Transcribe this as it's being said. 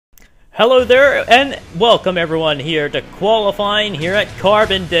Hello there, and welcome everyone here to qualifying here at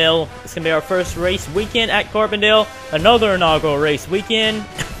Carbondale. It's going to be our first race weekend at Carbondale, another inaugural race weekend.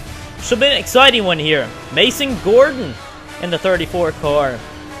 Should be an exciting one here. Mason Gordon in the 34 car.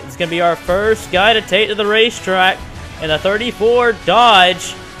 It's going to be our first guy to take to the racetrack in the 34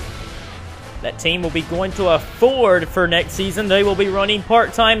 Dodge. That team will be going to a Ford for next season. They will be running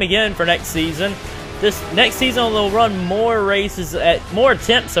part-time again for next season. This next season they'll run more races, more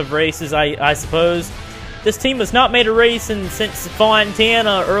attempts of races, I suppose. This team has not made a race since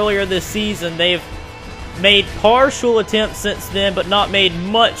Fontana earlier this season. They've made partial attempts since then, but not made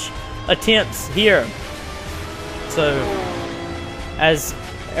much attempts here. So, as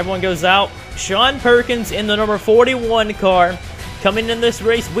everyone goes out, Sean Perkins in the number 41 car coming in this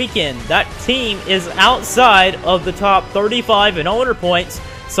race weekend. That team is outside of the top 35 in owner points.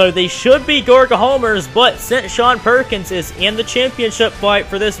 So they should be Gorga homers, but since Sean Perkins is in the championship fight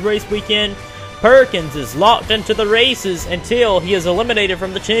for this race weekend, Perkins is locked into the races until he is eliminated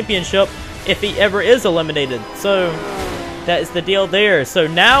from the championship, if he ever is eliminated. So that is the deal there. So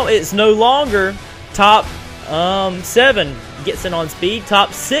now it's no longer top 7 gets in on speed,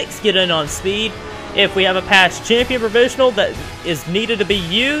 top 6 get in on speed. If we have a past champion provisional that is needed to be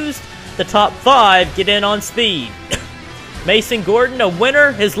used, the top 5 get in on speed. Mason Gordon, a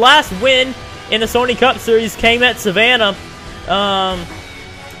winner. His last win in the Sony Cup Series came at Savannah,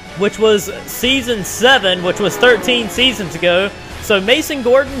 which was Season 7, which was 13 seasons ago. So Mason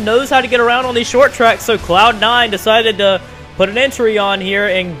Gordon knows how to get around on these short tracks, so Cloud9 decided to put an entry on here,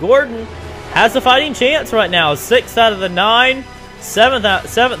 and Gordon has a fighting chance right now. 6th out of the 9,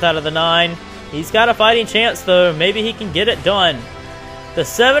 7th out of the 9. He's got a fighting chance, though. Maybe he can get it done. The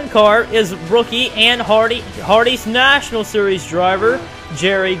 7 car is rookie and Hardy's National Series driver,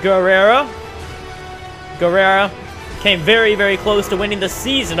 Jerry Guerrero. Guerrero came very, very close to winning the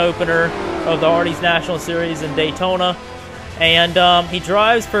season opener of the Hardy's National Series in Daytona. And he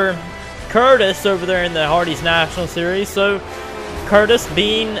drives for Curtis over there in the Hardy's National Series. So Curtis,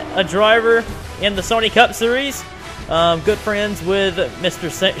 being a driver in the Sony Cup Series, good friends with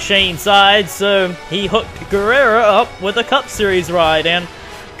Mr. Shane Sides, so he hooked Guerrero up with a Cup Series ride, and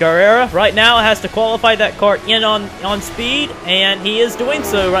Guerrero right now has to qualify that car in on speed, and he is doing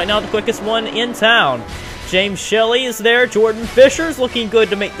so right now, the quickest one in town. James Shelley is there. Jordan Fisher's looking good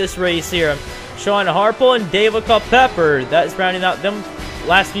to make this race here. Sean Harple and David Culpepper, that's rounding out them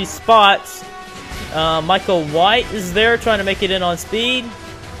last few spots. Michael White is there trying to make it in on speed.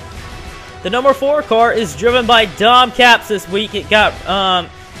 The number 4 car is driven by Dom Capps this week. He got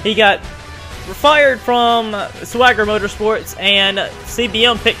fired from Swagger Motorsports, and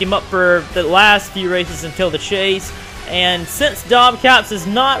CBM picked him up for the last few races until the chase. And since Dom Capps has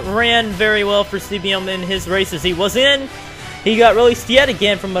not ran very well for CBM in his races he was in, he got released yet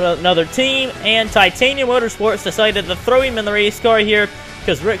again from another team, and Titanium Motorsports decided to throw him in the race car here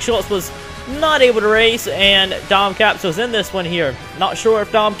because Rick Schultz was not able to race, and Dom Capps was in this one here. Not sure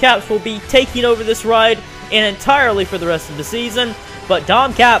if Dom Capps will be taking over this ride entirely for the rest of the season, but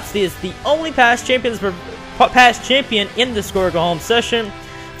Dom Capps is the only past champion in this Gorga Home session.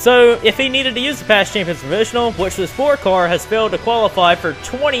 So if he needed to use the past champions provisional, which this 4 car has failed to qualify for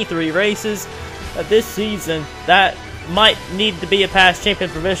 23 races this season, that might need to be a past champion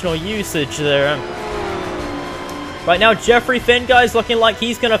provisional usage there. Right now, Jeffrey Finguy's looking like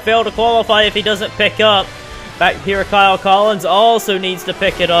he's going to fail to qualify if he doesn't pick up. Back here, Kyle Collins also needs to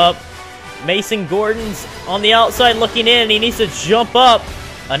pick it up. Mason Gordon's on the outside looking in. He needs to jump up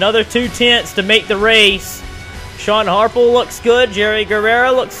another 2 tenths to make the race. Sean Harple looks good. Jerry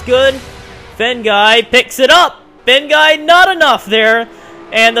Guerrero looks good. Finguy picks it up. Finguy, not enough there.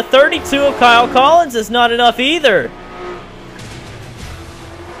 And the 32 of Kyle Collins is not enough either.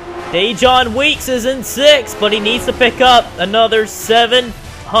 Dejon Weeks is in 6th, but he needs to pick up another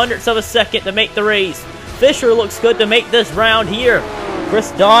 0.07 of a second to make the race. Fisher looks good to make this round here.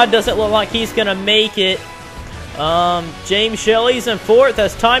 Chris Dodd doesn't look like he's going to make it. James Shelley's in 4th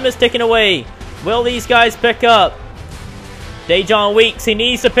as time is ticking away. Will these guys pick up? Dejon Weeks, he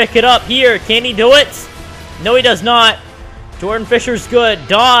needs to pick it up here. Can he do it? No, he does not. Jordan Fisher's good.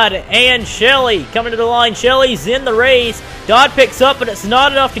 Dodd and Shelley coming to the line. Shelley's in the race. Dodd picks up, but it's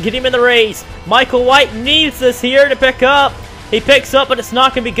not enough to get him in the race. Michael White needs this here to pick up. He picks up, but it's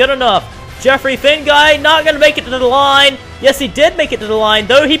not going to be good enough. Jeffrey Finguy not going to make it to the line. Yes, he did make it to the line,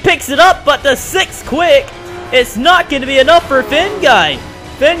 though. He picks it up, but the 6th quick, it's not going to be enough for Finguy.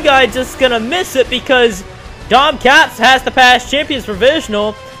 Finguy just going to miss it because Dom Capps has the past champions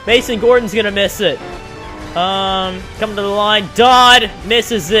provisional. Mason Gordon's going to miss it. Coming to the line. Dodd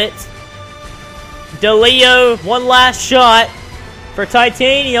misses it. DeLeo, one last shot for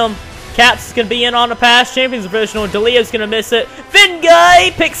Titanium. Caps is going to be in on the pass. Champions Provisional. D'Elia's going to miss it. Finn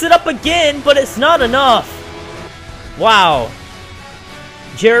Guy picks it up again, but it's not enough. Wow.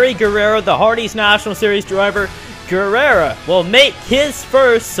 Jerry Guerrero, the Hardee's National Series driver. Guerrero will make his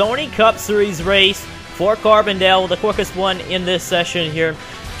first Sony Cup Series race for Carbondale, the quickest one in this session here.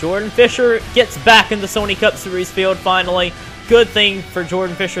 Jordan Fisher gets back in the Sony Cup Series field finally. Good thing for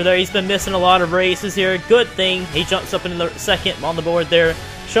Jordan Fisher there. He's been missing a lot of races here. Good thing he jumps up in the second on the board there.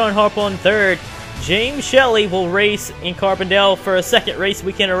 Sean Harper in third. James Shelley will race in Carbondale for a second race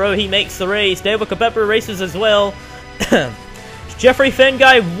week in a row. He makes the race. David Capepper races as well. Jeffrey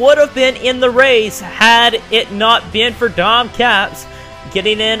Finguy would have been in the race had it not been for Dom Caps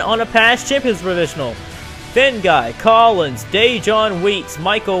getting in on a past Champions Provisional. Finguy, Collins, Dejon Weeks,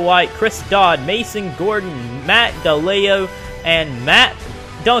 Michael White, Chris Dodd, Mason Gordon, Matt DeLeo, and Matt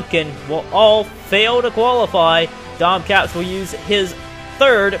Duncan will all fail to qualify. Dom Caps will use his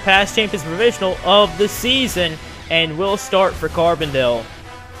third past Champions Provisional of the season and will start for Carbondale.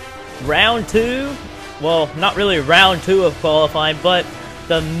 Round 2, well, not really round 2 of qualifying, but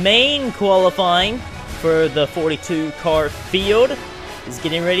the main qualifying for the 42 car field is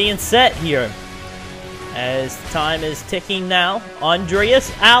getting ready and set here. As time is ticking now,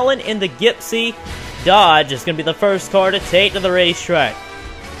 Andreas Allen in the Gipsy Dodge is going to be the first car to take to the racetrack.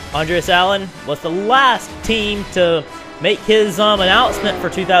 Andreas Allen was the last team to make his announcement for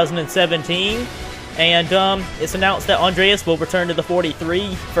 2017, and it's announced that Andreas will return to the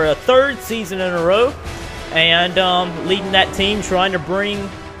 43 for a third season in a row, and leading that team, trying to bring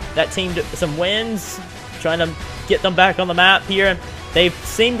that team to some wins, trying to get them back on the map here. They've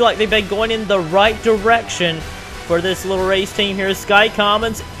seemed like they've been going in the right direction for this little race team here. Sky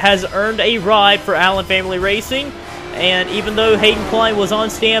Commons has earned a ride for Allen Family Racing, and even though Hayden Klein was on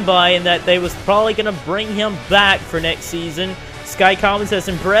standby and that they was probably going to bring him back for next season, Sky Commons has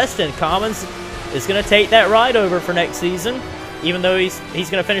impressed, and Commons is going to take that ride over for next season, even though he's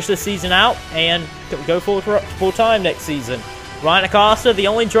going to finish this season out and go full time next season. Ryan Acosta, the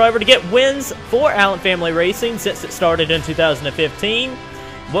only driver to get wins for Allen Family Racing since it started in 2015,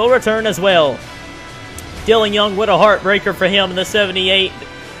 will return as well. Dylan Young, what a heartbreaker for him in the 78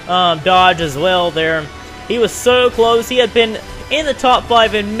 Dodge as well there. He was so close. He had been in the top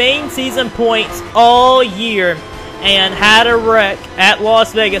 5 in main season points all year and had a wreck at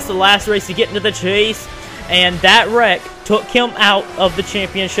Las Vegas, the last race to get into the chase, and that wreck took him out of the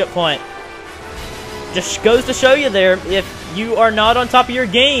championship point. Just goes to show you there, if you are not on top of your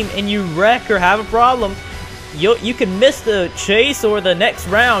game and you wreck or have a problem, you can miss the chase or the next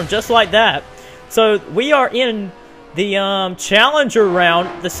round just like that. So we are in the Challenger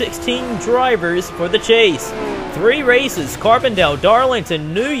round, the 16 drivers for the chase. 3 races, Carbondale,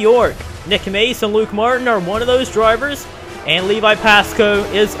 Darlington, New York. Nick Mace and Luke Martin are one of those drivers, and Levi Pascoe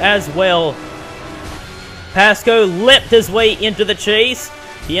is as well. Pascoe limped his way into the chase.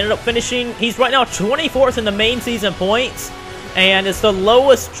 He ended up finishing, he's right now 24th in the main season points, and is the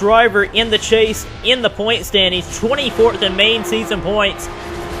lowest driver in the chase in the point standings, 24th in main season points.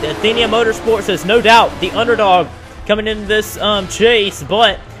 The Athenia Motorsports is no doubt the underdog coming into this chase,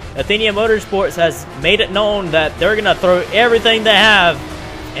 but Athenia Motorsports has made it known that they're going to throw everything they have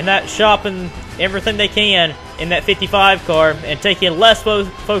in that shop and everything they can in that 55 car and taking less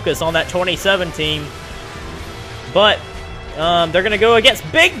focus on that 2017. But they're going to go against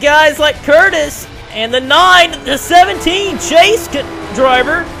big guys like Curtis and the 9, the 17 chase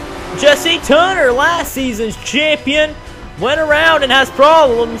driver, Jesse Turner, last season's champion, went around and has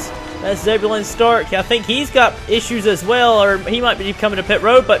problems. That's Zebulon Stark. I think he's got issues as well, or he might be coming to pit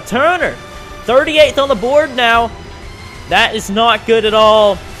road, but Turner, 38th on the board now. That is not good at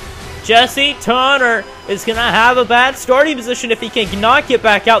all. Jesse Turner is going to have a bad starting position if he cannot get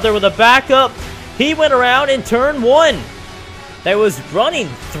back out there with a backup. He went around in turn 1. That was running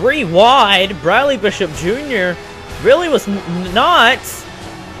 3 wide. Bradley Bishop Jr. really was not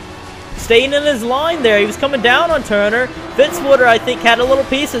staying in his line there. He was coming down on Turner. Fitzwater, I think, had a little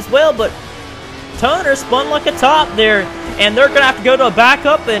piece as well, but Turner spun like a top there, and they're going to have to go to a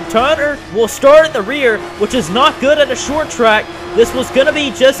backup, and Turner will start at the rear, which is not good at a short track. This was going to be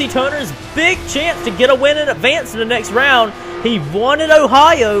Jesse Turner's big chance to get a win and advance to the next round. He won at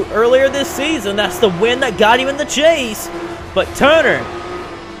Ohio earlier this season. That's the win that got him in the chase. But Turner,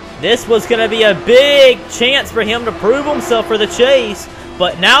 this was going to be a big chance for him to prove himself for the chase.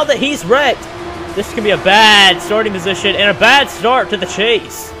 But now that he's wrecked, this can be a bad starting position and a bad start to the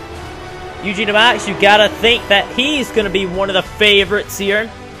chase. Eugene Max, you got to think that he's going to be one of the favorites here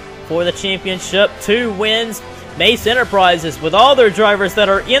for the championship. 2 wins. Mace Enterprises, with all their drivers that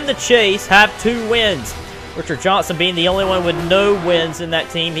are in the chase, have 2 wins. Richard Johnson being the only one with no wins in that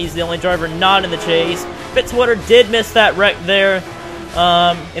team. He's the only driver not in the chase. Fitzwater did miss that wreck there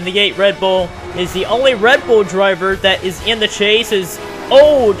in the 8 Red Bull. Is the only Red Bull driver that is in the chase. His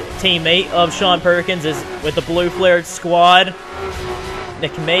old teammate of Sean Perkins is with the blue flared squad.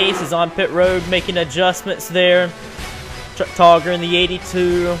 Nick Mace is on pit road making adjustments there. Chuck Togger in the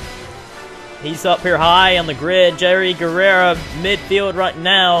 82. He's up here high on the grid. Jerry Guerrera midfield right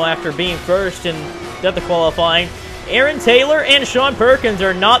now after being first in the other qualifying. Aaron Taylor and Sean Perkins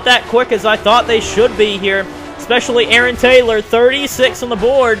are not that quick as I thought they should be here. Especially Aaron Taylor, 36 on the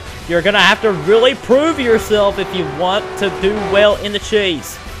board. You're going to have to really prove yourself if you want to do well in the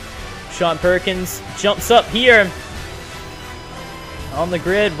chase. Sean Perkins jumps up here on the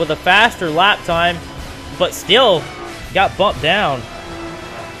grid with a faster lap time, but still got bumped down.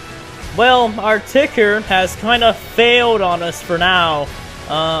 Well, our ticker has kind of failed on us for now.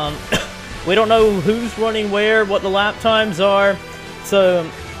 We don't know who's running where, what the lap times are, so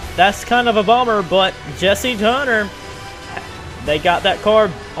that's kind of a bummer. But Jesse Turner, they got that car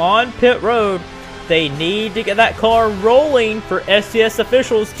on pit road. They need to get that car rolling for STS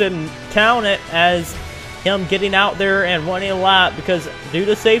officials to count it as him getting out there and running a lap, because due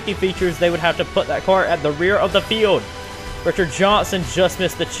to safety features, they would have to put that car at the rear of the field. Richard Johnson just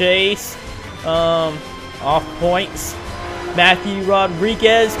missed the chase. Off points. Matthew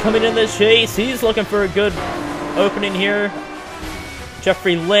Rodriguez coming in the chase. He's looking for a good opening here.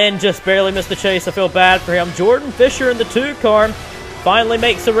 Jeffrey Lynn just barely missed the chase. I feel bad for him. Jordan Fisher in the 2 car finally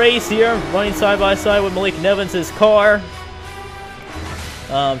makes the race here, running side by side with Malik Nevins' car.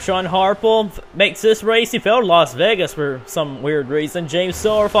 Sean Harple makes this race. He fell to Las Vegas for some weird reason. James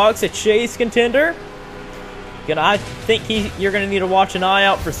Silverfox, a chase contender. I think you're going to need to watch an eye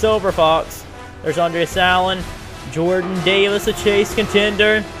out for Silverfox. There's Andreas Allen. Jordan Davis, a chase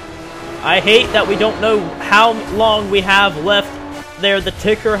contender. I hate that we don't know how long we have left there. The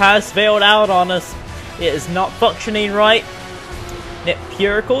ticker has failed out on us. It is not functioning right. Nick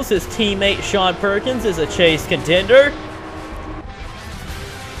Puricles, his teammate Sean Perkins, is a chase contender.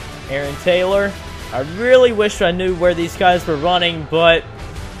 Aaron Taylor. I really wish I knew where these guys were running, but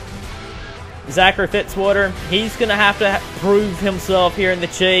Zachary Fitzwater, he's going to have to prove himself here in the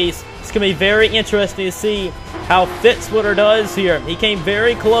chase. It's going to be very interesting to see how Fitzwater does here. He came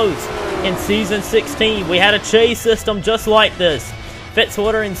very close in Season 16. We had a chase system just like this.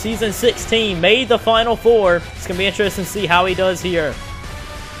 Fitzwater in Season 16 made the Final 4. It's going to be interesting to see how he does here.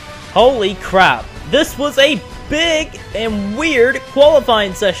 Holy crap. This was a big and weird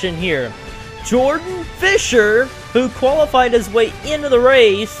qualifying session here. Jordan Fisher, who qualified his way into the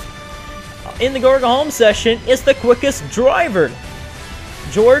race in the Gorga Home session, is the quickest driver.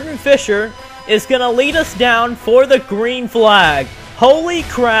 Jordan Fisher is going to lead us down for the green flag. Holy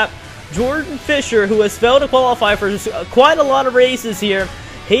crap. Jordan Fisher, who has failed to qualify for quite a lot of races here,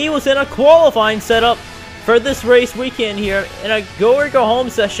 he was in a qualifying setup for this race weekend here in a Gorga Home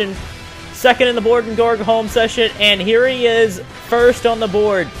session, second in the board in Gorga Home session, and here he is first on the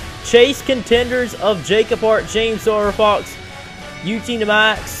board. Chase contenders of Jacob Hart, James Silverfox, Eugene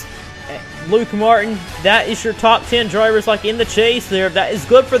Max, Luke Martin. That is your top 10 drivers like in the chase there. That is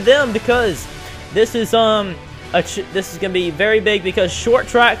good for them because this is this is going to be very big, because short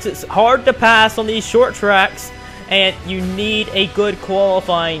tracks, it's hard to pass on these short tracks, and you need a good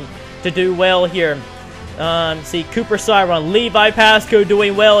qualifying to do well here. See, Cooper Cyron, Levi Pasco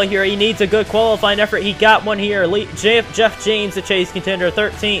doing well here. He needs a good qualifying effort. He got one here. Jeff James, a chase contender,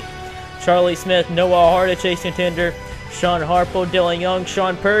 13th. Charlie Smith, Noah Hart, a chase contender. Sean Harpo, Dylan Young,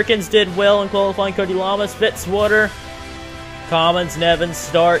 Sean Perkins did well in qualifying. Cody Lamas, Fitzwater, Commons, Nevins,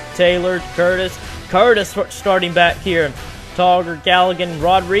 Stark, Taylor, Curtis starting back here. Togger, Galligan,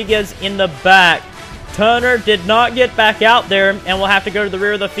 Rodriguez in the back. Turner did not get back out there and will have to go to the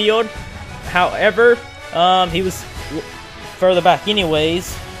rear of the field. However, he was further back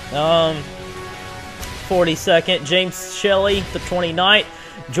anyways. 42nd. James Shelley, the 29th.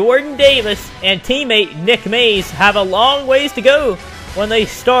 Jordan Davis and teammate Nick Mays have a long ways to go when they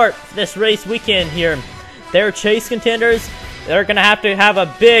start this race weekend here. They're chase contenders. They're going to have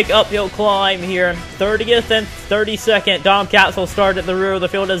a big uphill climb here. 30th and 32nd. Dom Katz will start at the rear of the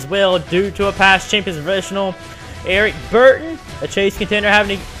field as well due to a past champions professional. Eric Burton, a chase contender,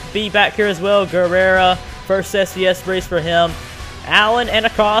 having to be back here as well. Guerrera, first SDS race for him. Allen and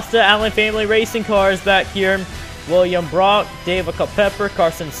Acosta, Allen Family Racing Cars back here. William Brock, David Culpepper,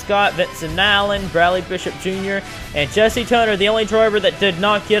 Carson Scott, Vincent Allen, Bradley Bishop Jr., and Jesse Turner, the only driver that did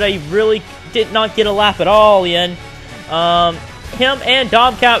not get a lap at all in. Him and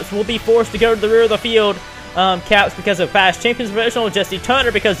Dom Caps will be forced to go to the rear of the field caps because of past champions provisional. Jesse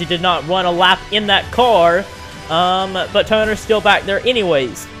Turner because he did not run a lap in that car. But Turner's still back there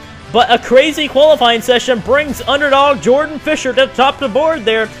anyways. But a crazy qualifying session brings underdog Jordan Fisher to the top of the board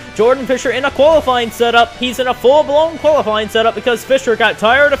there. Jordan Fisher in a qualifying setup. He's in a full-blown qualifying setup because Fisher got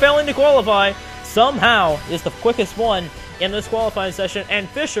tired of failing to qualify. Somehow is the quickest one in this qualifying session, and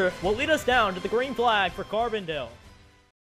Fisher will lead us down to the green flag for Carbondale.